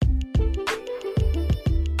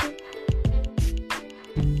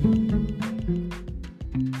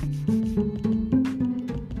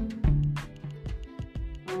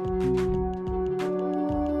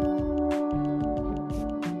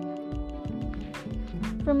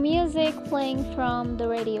From music playing from the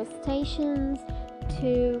radio stations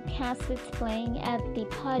to cassettes playing at the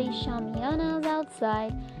party shamianas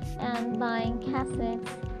outside and buying cassettes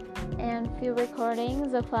and few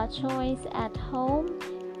recordings of our choice at home,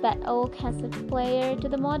 that old cassette player to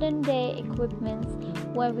the modern day equipment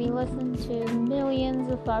where we listen to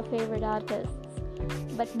millions of our favorite artists.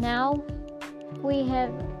 But now we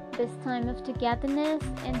have this time of togetherness,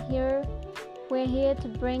 and here we're here to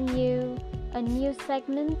bring you a new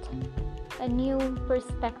segment, a new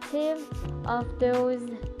perspective of those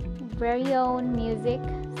very own music,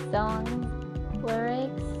 songs,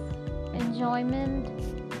 lyrics, enjoyment,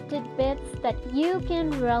 tidbits that you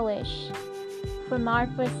can relish from our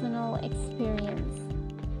personal experience.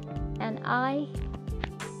 And I,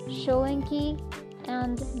 Sholenki,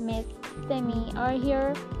 and Miss Semi are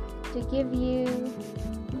here to give you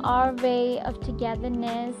our way of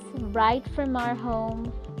togetherness right from our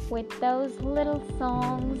home with those little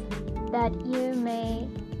songs that you may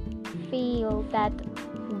feel that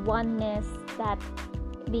oneness, that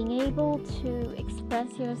being able to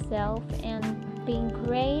express yourself and being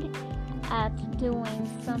great at doing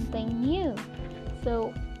something new.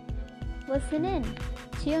 So listen in,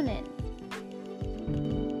 tune in.